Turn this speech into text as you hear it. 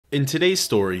In today's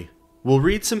story, we'll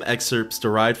read some excerpts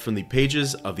derived from the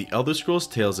pages of the Elder Scrolls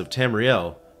Tales of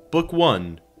Tamriel, Book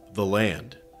 1, The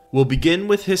Land. We'll begin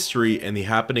with history and the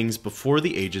happenings before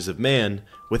the Ages of Man,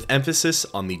 with emphasis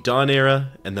on the Dawn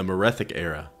Era and the Merethic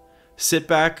Era. Sit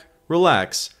back,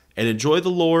 relax, and enjoy the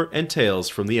lore and tales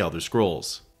from the Elder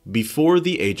Scrolls. Before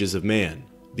the Ages of Man,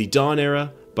 the Dawn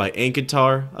Era by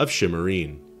Ankentar of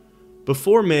Shimmerine.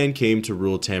 Before man came to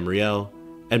rule Tamriel,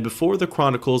 and before the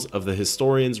chronicles of the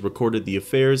historians recorded the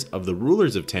affairs of the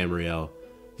rulers of Tamriel,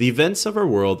 the events of our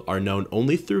world are known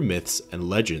only through myths and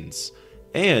legends,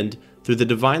 and through the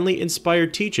divinely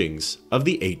inspired teachings of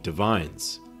the 8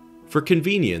 divines. For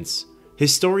convenience,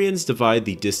 historians divide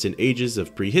the distant ages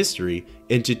of prehistory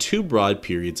into 2 broad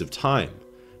periods of time,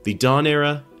 the Dawn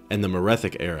Era and the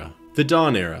Merethic Era. The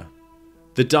Dawn Era.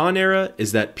 The Dawn Era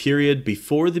is that period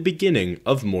before the beginning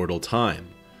of mortal time,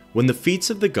 when the feats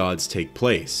of the gods take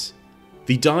place.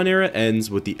 The Dawn Era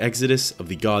ends with the exodus of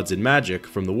the gods and magic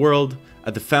from the world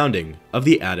at the founding of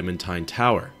the Adamantine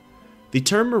Tower. The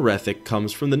term Merethic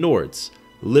comes from the Nords,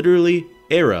 literally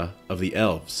era of the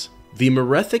elves. The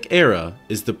Merethic Era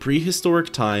is the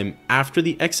prehistoric time after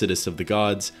the exodus of the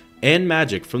gods and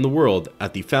magic from the world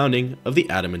at the founding of the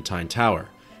Adamantine Tower,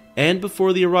 and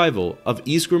before the arrival of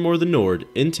Ysgramor the Nord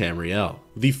in Tamriel.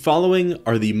 The following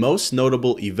are the most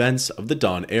notable events of the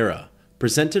Dawn Era,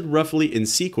 presented roughly in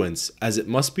sequence as it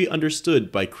must be understood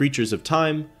by creatures of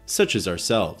time such as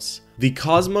ourselves. The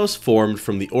cosmos formed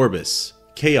from the Orbis,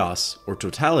 chaos or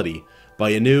totality,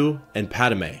 by Anu and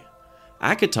Padme.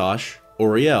 Akatosh,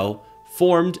 Auriel,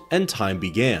 formed and time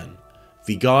began.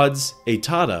 The gods,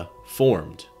 Atada,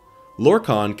 formed.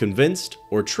 Lorkhan convinced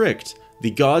or tricked the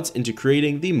gods into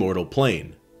creating the mortal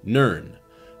plane, Nirn.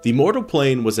 The mortal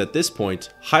plane was at this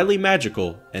point highly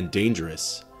magical and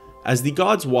dangerous. As the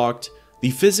gods walked,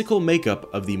 the physical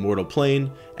makeup of the mortal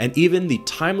plane and even the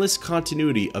timeless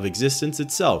continuity of existence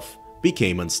itself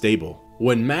became unstable.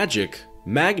 When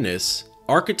Magnus,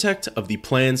 architect of the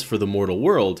plans for the mortal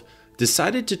world,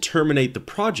 decided to terminate the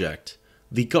project,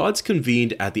 the gods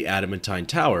convened at the Adamantine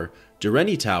Tower,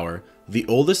 Dureni Tower, the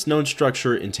oldest known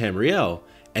structure in Tamriel,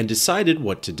 and decided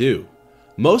what to do.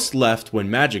 Most left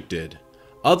when magic did.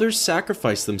 Others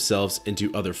sacrificed themselves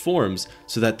into other forms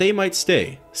so that they might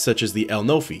stay, such as the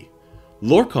Elnofi.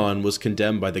 Lorkhan was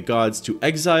condemned by the gods to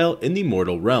exile in the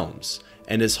mortal realms,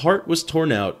 and his heart was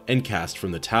torn out and cast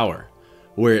from the tower.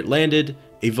 Where it landed,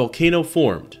 a volcano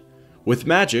formed. With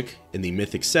magic, in the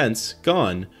mythic sense,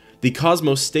 gone, the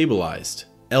cosmos stabilized.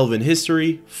 Elven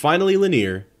history, finally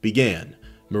linear, began.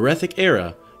 Merethic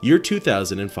Era, year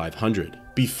 2500.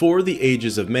 Before the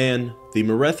Ages of Man, the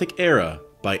Merethic Era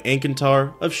by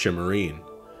Ankentar of Shimmerine.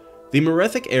 The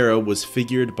Merethic Era was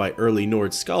figured by early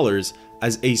Nord scholars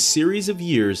as a series of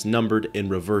years numbered in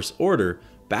reverse order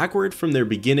backward from their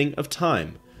beginning of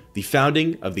time, the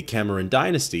founding of the Cameron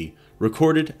dynasty,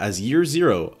 recorded as year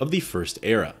 0 of the First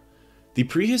Era. The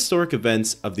prehistoric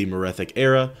events of the Merethic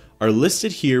Era are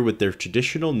listed here with their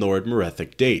traditional Nord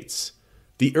Merethic dates.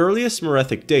 The earliest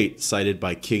Merethic date cited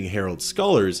by King Harold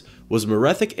scholars was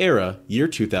Merethic Era, year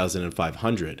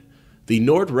 2500, the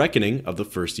Nord reckoning of the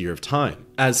first year of time.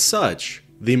 As such,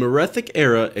 the Merethic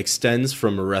Era extends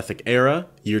from Merethic Era,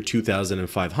 year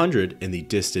 2500 in the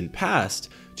distant past,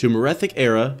 to Merethic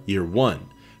Era, year 1,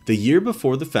 the year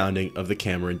before the founding of the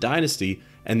Cameron dynasty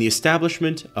and the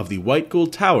establishment of the White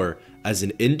Gold Tower as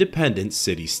an independent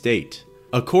city-state.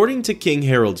 According to King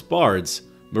Harold's bards,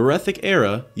 Merethic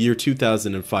Era, year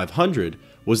 2500,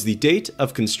 was the date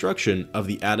of construction of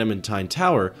the Adamantine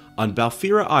Tower on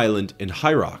Balfira Island in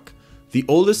Hyrok, the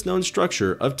oldest known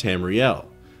structure of Tamriel.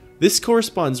 This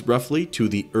corresponds roughly to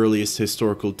the earliest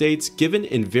historical dates given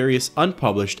in various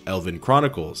unpublished Elven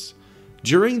chronicles.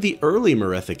 During the early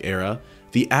Merethic Era,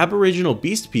 the aboriginal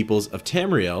beast peoples of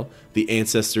Tamriel, the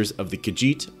ancestors of the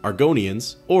Khajiit,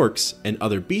 Argonians, Orcs, and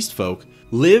other beast folk,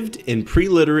 lived in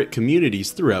pre-literate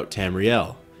communities throughout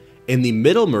Tamriel. In the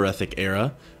Middle Merethic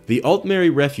Era, the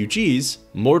Altmeri refugees,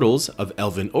 mortals of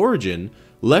Elven origin,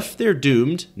 left their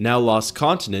doomed, now lost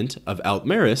continent of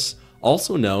Altmeris,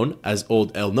 also known as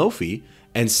Old Elnofi,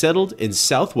 and settled in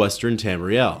southwestern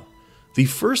Tamriel. The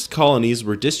first colonies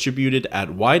were distributed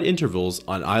at wide intervals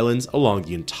on islands along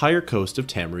the entire coast of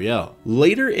Tamriel.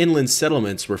 Later inland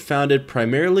settlements were founded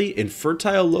primarily in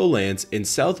fertile lowlands in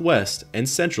southwest and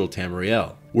central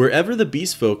Tamriel. Wherever the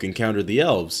beast folk encountered the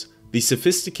elves, the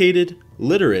sophisticated,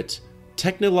 literate,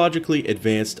 technologically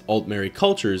advanced Altmeri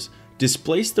cultures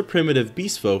displaced the primitive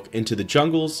beast folk into the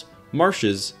jungles,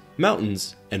 marshes,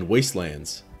 mountains, and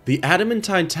wastelands. The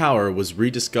Adamantine Tower was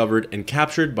rediscovered and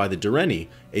captured by the Dureni,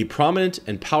 a prominent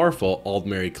and powerful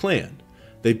Aldmeri clan.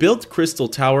 They built Crystal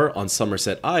Tower on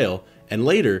Somerset Isle, and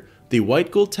later, the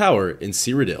White Gold Tower in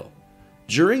Cyrodiil.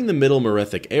 During the Middle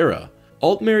Merethic era,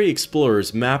 Altmeri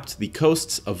explorers mapped the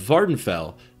coasts of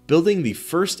Vardenfell, building the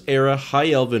First Era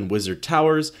High Elven Wizard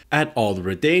Towers at Ald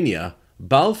Redania,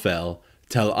 Balfell,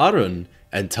 Tel Arun,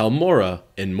 and Tel Mora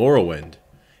in Morrowind.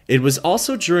 It was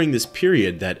also during this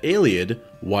period that Ayleid,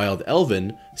 Wild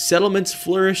Elven, settlements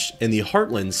flourished in the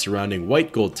heartlands surrounding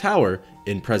White Gold Tower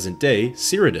in present-day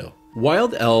Cyrodiil.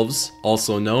 Wild Elves,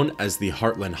 also known as the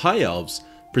Heartland High Elves,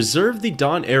 preserved the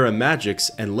Dawn-era magics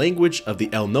and language of the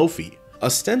Elnofi,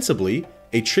 ostensibly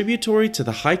a tributary to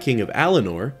the High King of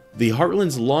Alinor. The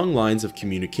Heartland's long lines of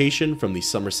communication from the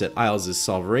Somerset Isles'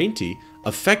 sovereignty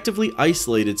effectively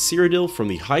isolated Cyrodiil from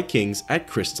the High Kings at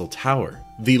Crystal Tower.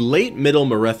 The late Middle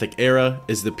Merethic era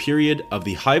is the period of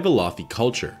the High Velothi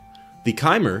culture. The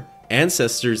Chimer,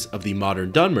 ancestors of the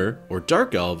modern Dunmer, or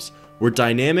Dark Elves, were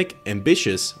dynamic,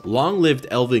 ambitious, long-lived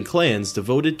elven clans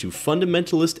devoted to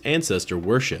fundamentalist ancestor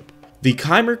worship. The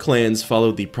Chimer clans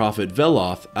followed the prophet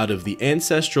Veloth out of the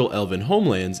ancestral elven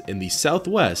homelands in the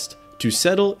southwest to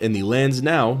settle in the lands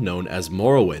now known as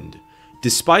Morrowind.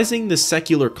 Despising the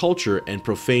secular culture and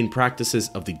profane practices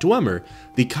of the Dwemer,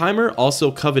 the Chimer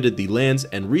also coveted the lands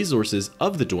and resources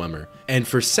of the Dwemer, and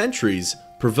for centuries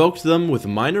provoked them with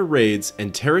minor raids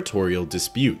and territorial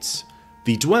disputes.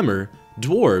 The Dwemer,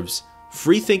 dwarves,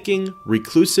 free-thinking,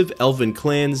 reclusive elven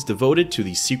clans devoted to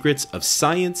the secrets of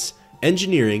science,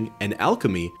 engineering, and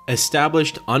alchemy,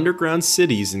 established underground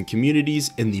cities and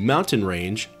communities in the mountain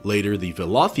range, later the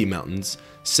Velothi Mountains,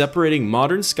 separating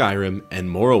modern Skyrim and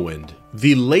Morrowind.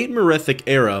 The late Merethic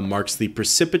era marks the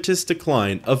precipitous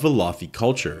decline of Velothi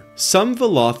culture. Some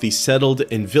Velothi settled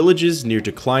in villages near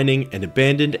declining and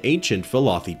abandoned ancient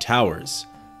Velothi towers.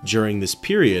 During this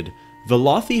period,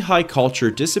 Velothi high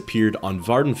culture disappeared on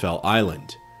Vardenfell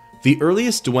Island. The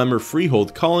earliest Dwemer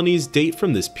freehold colonies date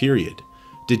from this period.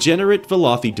 Degenerate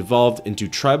Velothi devolved into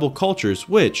tribal cultures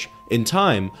which, in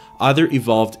time, either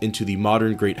evolved into the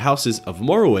modern great houses of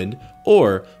Morrowind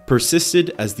or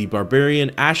persisted as the barbarian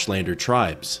Ashlander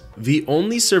tribes. The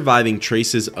only surviving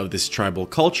traces of this tribal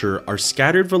culture are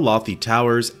scattered Velothi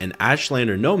towers and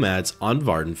Ashlander nomads on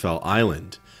Vardenfell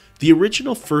Island. The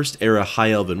original First Era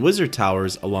High Elven Wizard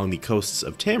Towers along the coasts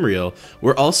of Tamriel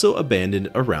were also abandoned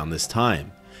around this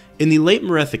time. In the late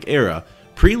Merethic era,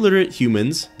 pre-literate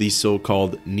humans, the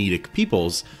so-called Nedic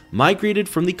peoples, migrated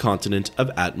from the continent of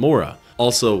Atmora,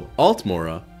 also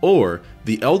Altmora, or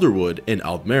the Elderwood in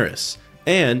Aldmeris,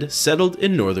 and settled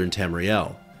in northern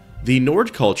Tamriel. The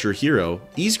Nord culture hero,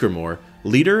 Ysgramor,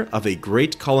 leader of a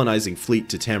great colonizing fleet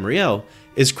to Tamriel,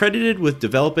 is credited with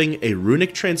developing a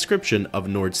runic transcription of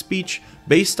Nord speech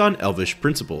based on Elvish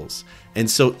principles, and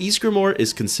so Ysgramor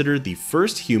is considered the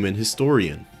first human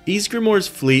historian. Ysgramor's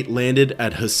fleet landed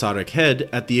at Hasarek Head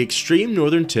at the extreme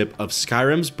northern tip of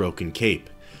Skyrim's Broken Cape.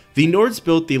 The Nords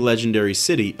built the legendary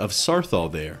city of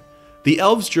Sarthal there. The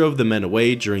Elves drove the men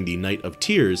away during the Night of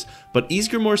Tears, but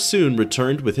Ysgramor soon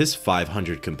returned with his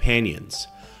 500 companions.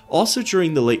 Also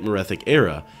during the late Merethic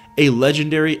era, a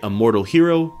legendary immortal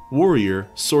hero, warrior,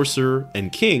 sorcerer,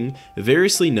 and king,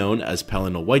 variously known as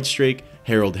Pelennor Whitestrake,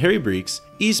 Harold Harrybreeks,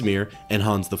 Ysmir, and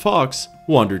Hans the Fox,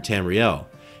 wandered Tamriel.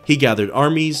 He gathered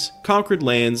armies, conquered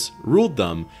lands, ruled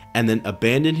them, and then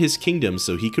abandoned his kingdom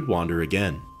so he could wander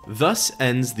again. Thus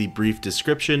ends the brief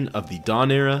description of the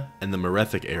Dawn era and the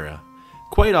Merethic era.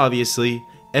 Quite obviously,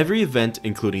 every event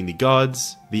including the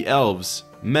gods, the elves,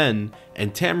 men,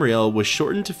 and Tamriel was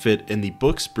shortened to fit in the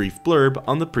book's brief blurb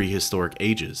on the prehistoric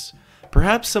ages.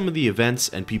 Perhaps some of the events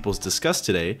and peoples discussed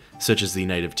today, such as the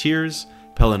Night of Tears,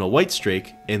 Pelennor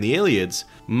Whitestrake, and the Ayleids,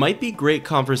 might be great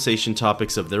conversation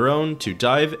topics of their own to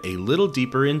dive a little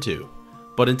deeper into.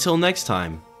 But until next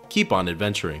time, keep on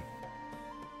adventuring.